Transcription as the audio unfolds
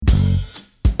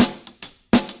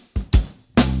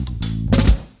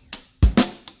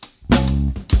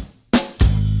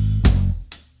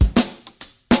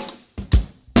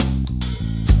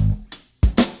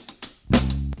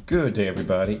Good day,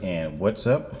 everybody, and what's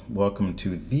up? Welcome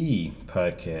to the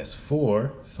podcast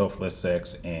for Selfless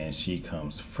Sex and She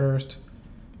Comes First.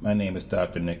 My name is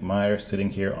Dr. Nick Meyer, sitting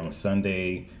here on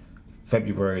Sunday,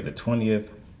 February the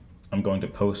 20th. I'm going to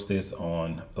post this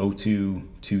on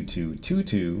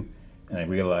 02/22/22, and I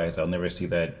realize I'll never see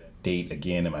that date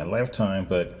again in my lifetime,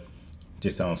 but it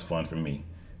just sounds fun for me.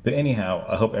 But anyhow,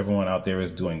 I hope everyone out there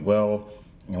is doing well.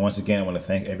 And once again, I want to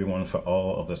thank everyone for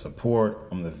all of the support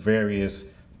on the various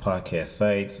podcast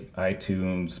sites,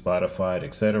 iTunes, Spotify,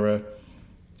 etc.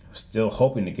 Still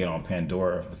hoping to get on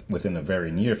Pandora within the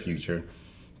very near future.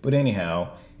 But anyhow,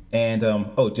 and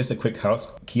just a quick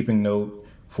housekeeping note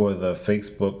for the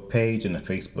Facebook page and the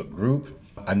Facebook group.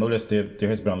 I noticed there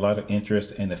has been a lot of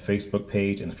interest in the Facebook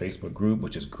page and the Facebook group,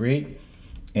 which is great.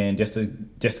 And just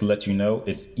to let you know,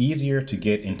 it's easier to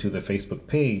get into the Facebook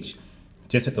page.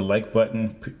 Just hit the like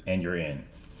button and you're in.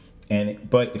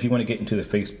 But if you want to get into the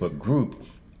Facebook group,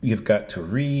 you've got to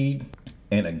read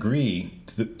and agree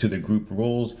to the group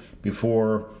rules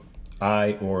before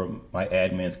I or my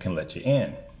admins can let you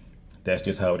in. That's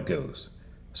just how it goes.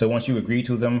 So once you agree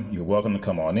to them, you're welcome to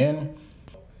come on in.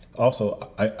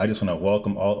 Also, I just want to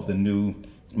welcome all of the new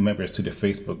members to the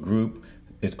Facebook group.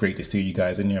 It's great to see you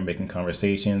guys in there making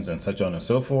conversations and such on and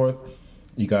so forth.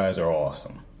 You guys are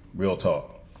awesome. Real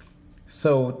talk.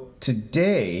 So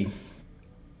today,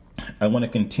 I want to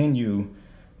continue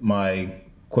my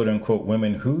quote-unquote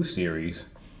Women Who series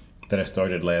that I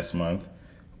started last month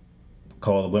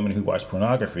called Women Who Watch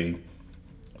Pornography.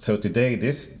 So today,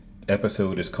 this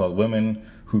episode is called Women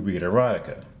Who Read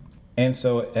Erotica. And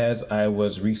so as I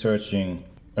was researching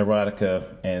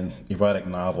erotica and erotic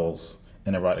novels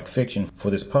and erotic fiction for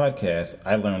this podcast,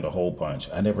 I learned a whole bunch.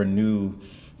 I never knew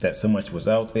that so much was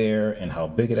out there and how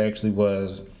big it actually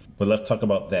was. But let's talk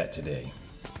about that today.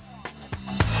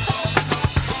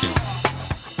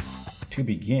 To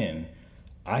begin,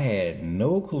 I had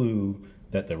no clue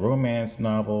that the romance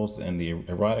novels and the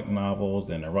erotic novels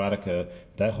and erotica,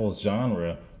 that whole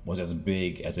genre, was as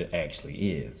big as it actually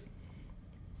is.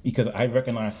 Because I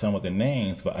recognized some of the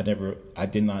names, but I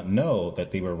did not know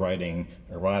that they were writing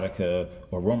erotica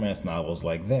or romance novels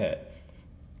like that.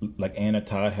 Like Anna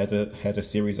Todd has a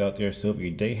series out there,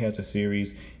 Sylvia Day has a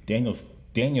series, Daniel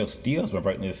Steele's been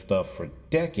writing this stuff for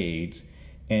decades,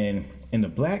 and in the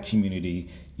Black community,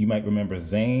 you might remember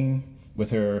Zane with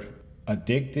her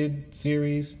Addicted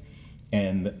series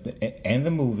and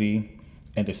the movie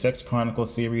and the Sex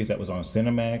Chronicles series that was on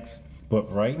Cinemax.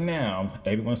 But right now,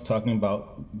 everyone's talking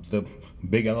about the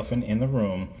big elephant in the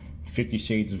room, 50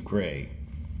 Shades of Grey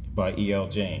by E.L.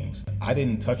 James. I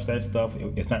didn't touch that stuff.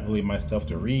 It's not really my stuff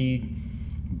to read.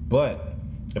 But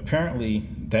apparently,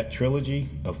 that trilogy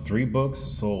of 3 books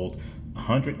sold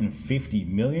 150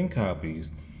 million copies,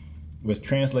 was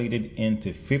translated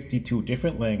into 52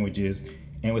 different languages,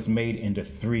 and was made into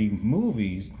 3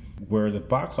 movies where the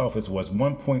box office was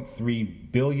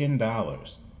 $1.3 billion.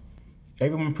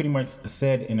 Everyone pretty much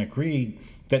said and agreed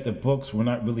that the books were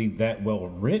not really that well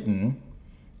written,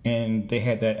 and they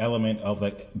had that element of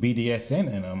like BDSM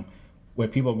in them where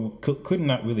people could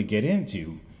not really get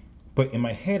into. But in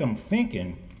my head, I'm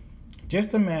thinking,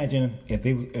 just imagine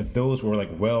if those were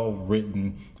like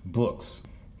well-written books.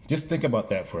 Just think about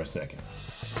that for a second.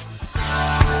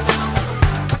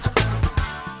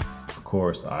 Of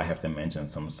course, I have to mention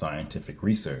some scientific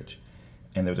research.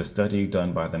 And there was a study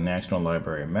done by the National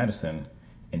Library of Medicine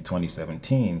in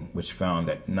 2017, which found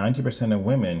that 90% of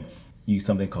women use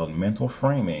something called mental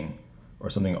framing, or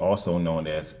something also known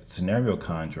as scenario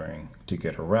conjuring, to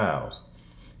get aroused.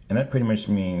 And that pretty much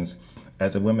means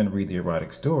as the women read the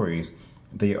erotic stories,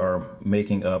 they are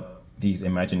making up these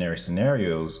imaginary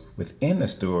scenarios within the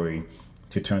story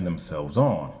to turn themselves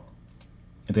on.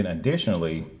 And then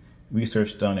additionally,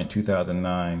 research done in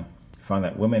 2009 found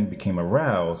that women became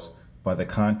aroused by the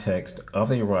context of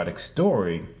the erotic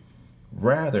story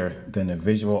rather than the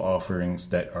visual offerings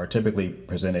that are typically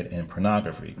presented in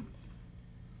pornography.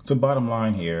 So bottom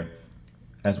line here,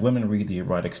 as women read the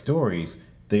erotic stories,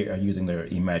 they are using their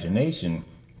imagination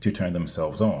to turn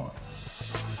themselves on.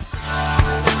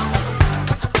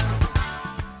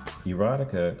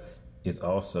 Erotica is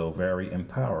also very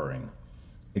empowering.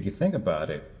 If you think about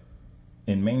it,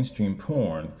 in mainstream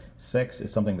porn, sex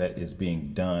is something that is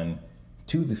being done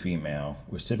to the female,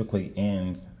 which typically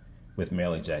ends with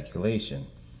male ejaculation.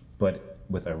 But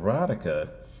with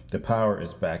erotica, the power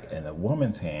is back in the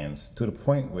woman's hands to the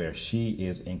point where she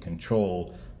is in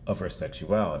control of her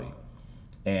sexuality.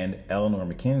 And Eleanor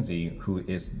McKenzie, who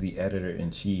is the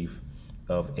editor-in-chief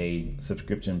of a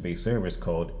subscription-based service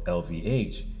called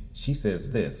LVH, she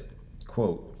says this,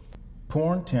 quote,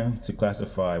 "Porn tends to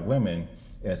classify women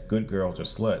as good girls or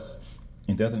sluts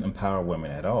and doesn't empower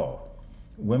women at all.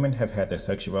 Women have had their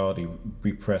sexuality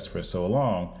repressed for so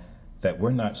long that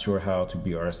we're not sure how to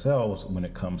be ourselves when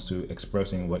it comes to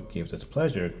expressing what gives us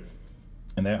pleasure,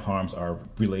 and that harms our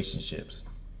relationships.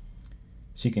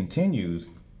 She continues,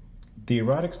 the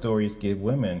erotic stories give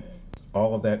women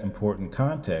all of that important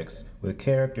context with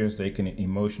characters they can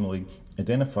emotionally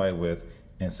identify with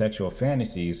and sexual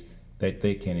fantasies that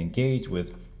they can engage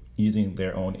with using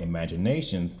their own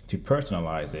imagination to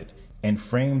personalize it and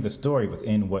frame the story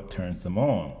within what turns them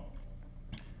on.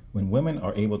 When women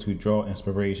are able to draw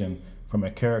inspiration from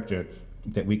a character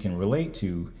that we can relate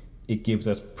to, it gives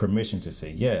us permission to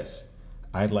say, yes,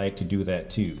 I'd like to do that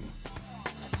too.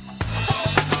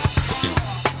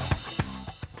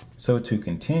 So to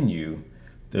continue,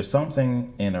 there's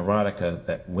something in erotica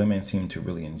that women seem to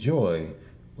really enjoy,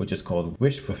 which is called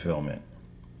wish fulfillment.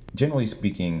 Generally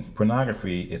speaking,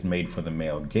 pornography is made for the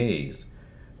male gaze,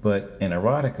 but in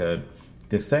erotica,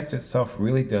 the sex itself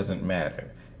really doesn't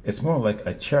matter. It's more like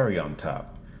a cherry on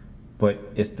top, but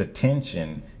it's the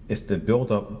tension, it's the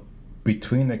build-up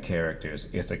between the characters,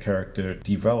 it's the character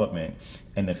development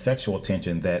and the sexual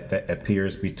tension that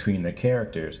appears between the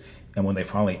characters. And when they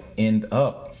finally end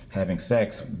up having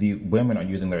sex, the women are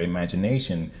using their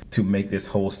imagination to make this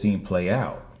whole scene play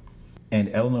out. And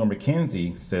Eleanor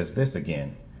Mackenzie says this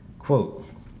again, quote,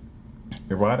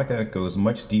 erotica goes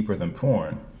much deeper than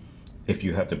porn, if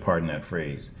you have to pardon that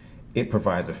phrase. It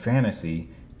provides a fantasy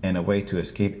and a way to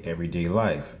escape everyday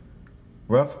life.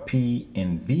 Rough P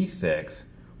and V sex,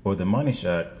 or the money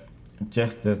shot,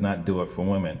 just does not do it for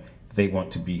women. They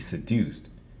want to be seduced.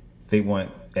 They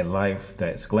want a life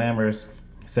that's glamorous,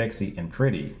 sexy, and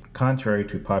pretty. Contrary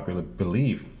to popular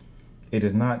belief, it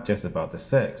is not just about the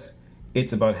sex.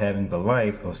 It's about having the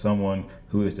life of someone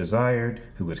who is desired,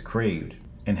 who is craved,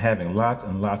 and having lots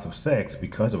and lots of sex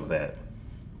because of that.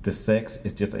 The sex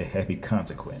is just a happy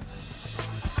consequence.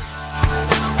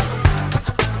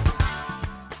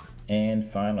 And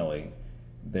finally,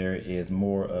 there is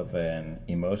more of an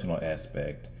emotional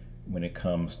aspect when it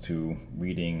comes to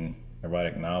reading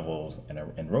erotic novels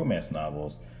and romance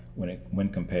novels when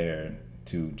compared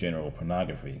to general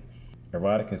pornography.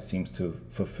 Erotica seems to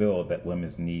fulfill that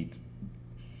women's need,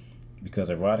 because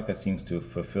erotica seems to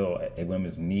fulfill a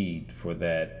woman's need for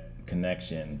that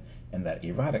connection and that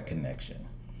erotic connection,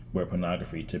 where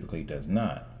pornography typically does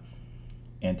not.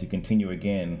 And to continue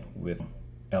again with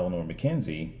Eleanor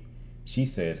Mackenzie, she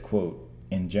says, quote,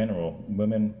 in general,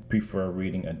 women prefer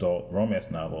reading adult romance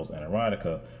novels and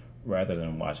erotica rather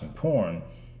than watching porn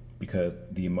because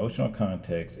the emotional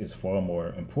context is far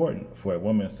more important for a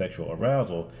woman's sexual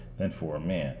arousal than for a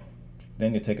man.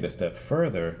 Then to take it a step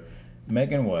further,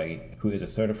 Megan White, who is a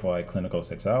certified clinical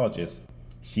sexologist,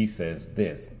 she says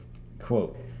this,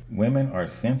 quote, women are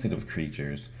sensitive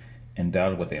creatures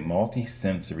endowed with a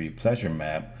multi-sensory pleasure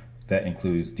map that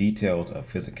includes details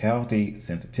of physicality,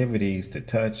 sensitivities to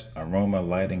touch, aroma,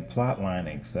 lighting, plotline,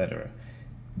 etc.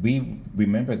 We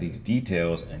remember these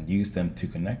details and use them to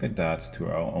connect the dots to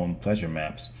our own pleasure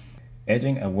maps.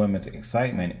 Edging a woman's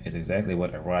excitement is exactly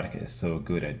what erotica is so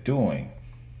good at doing.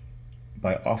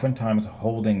 By oftentimes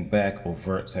holding back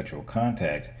overt sexual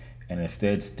contact and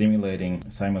instead stimulating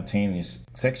simultaneous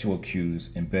sexual cues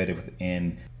embedded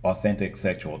within authentic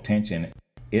sexual tension,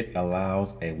 it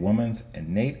allows a woman's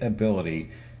innate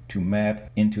ability to map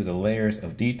into the layers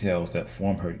of details that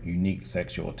form her unique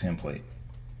sexual template.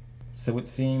 So it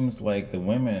seems like the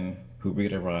women who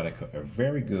read erotica are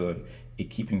very good at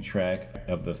keeping track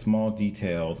of the small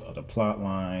details of the plot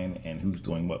line and who's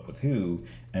doing what with who,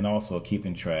 and also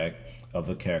keeping track of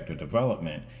the character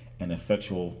development and the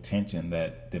sexual tension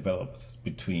that develops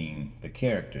between the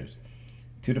characters,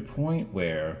 to the point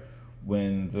where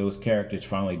when those characters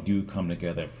finally do come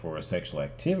together for a sexual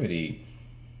activity,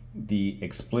 the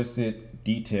explicit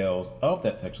details of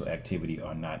that sexual activity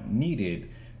are not needed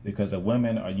because the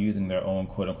women are using their own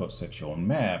quote-unquote sexual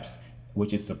maps,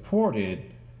 which is supported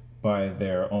by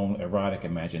their own erotic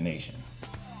imagination.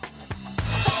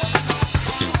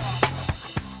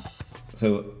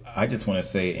 So I just want to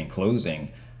say in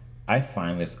closing, I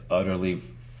find this utterly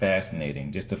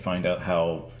fascinating just to find out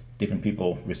how different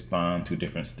people respond to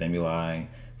different stimuli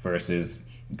versus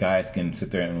guys can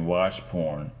sit there and watch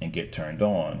porn and get turned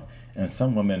on. And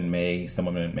some women may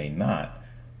not.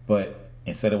 But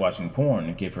instead of watching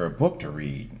porn, give her a book to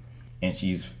read. And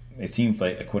it seems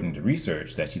like, according to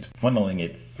research, that she's funneling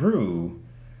it through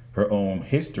her own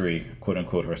history, quote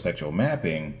unquote, her sexual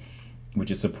mapping,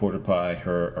 which is supported by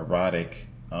her erotic,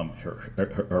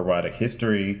 her erotic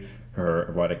history, her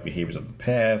erotic behaviors of the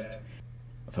past.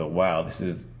 So wow, this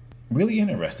is really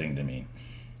interesting to me.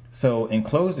 So, in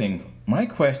closing, my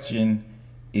question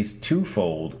is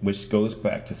twofold, which goes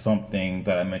back to something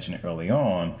that I mentioned early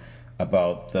on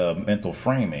about the mental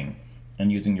framing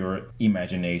and using your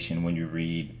imagination when you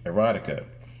read erotica.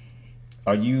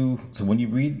 So when you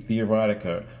read the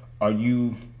erotica, are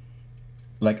you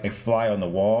like a fly on the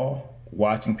wall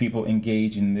watching people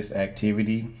engage in this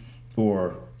activity,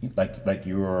 or like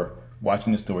you're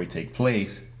watching the story take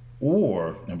place,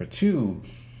 or number two,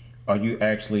 are you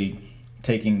actually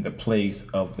taking the place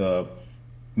of the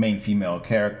main female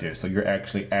character, so you're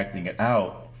actually acting it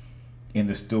out in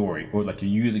the story, or like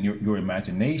you're using your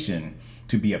imagination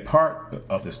to be a part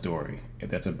of the story, if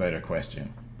that's a better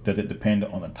question. Does it depend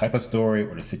on the type of story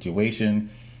or the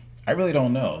situation? I really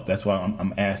don't know. That's why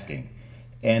I'm asking.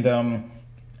 And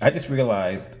I just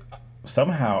realized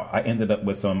somehow I ended up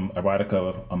with some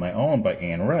erotica on my own by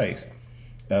Anne Rice,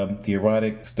 the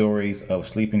erotic stories of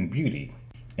Sleeping Beauty.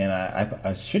 And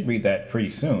I should read that pretty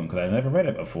soon because I never read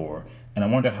it before. And I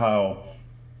wonder how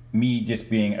me just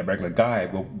being a regular guy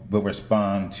will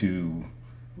respond to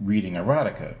reading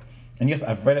erotica. And yes,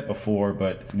 I've read it before,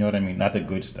 but you know what I mean, not the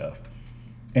good stuff.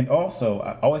 And also,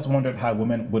 I always wondered how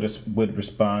women would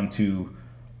respond to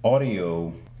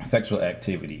audio sexual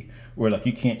activity, where like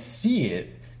you can't see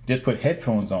it, just put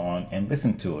headphones on and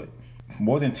listen to it.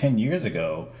 More than 10 years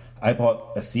ago, I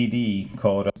bought a CD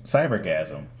called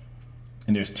Cybergasm.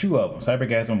 And there's two of them,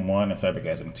 Cybergasm 1 and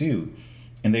Cybergasm 2.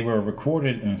 And they were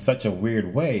recorded in such a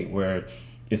weird way where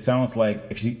it sounds like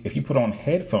if you put on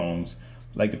headphones,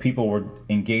 like the people were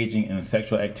engaging in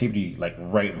sexual activity like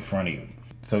right in front of you.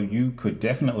 So you could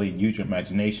definitely use your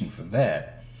imagination for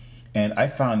that. And I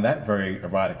found that very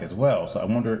erotic as well. So I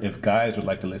wonder if guys would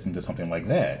like to listen to something like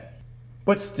that.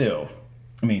 But still,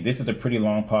 I mean, this is a pretty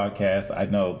long podcast, I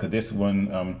know, because this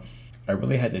one, I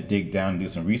really had to dig down and do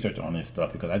some research on this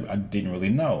stuff because I didn't really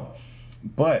know.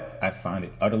 But I find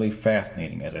it utterly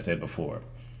fascinating, as I said before.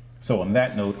 So on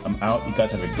that note, I'm out. You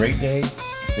guys have a great day.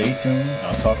 Stay tuned.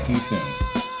 I'll talk to you soon.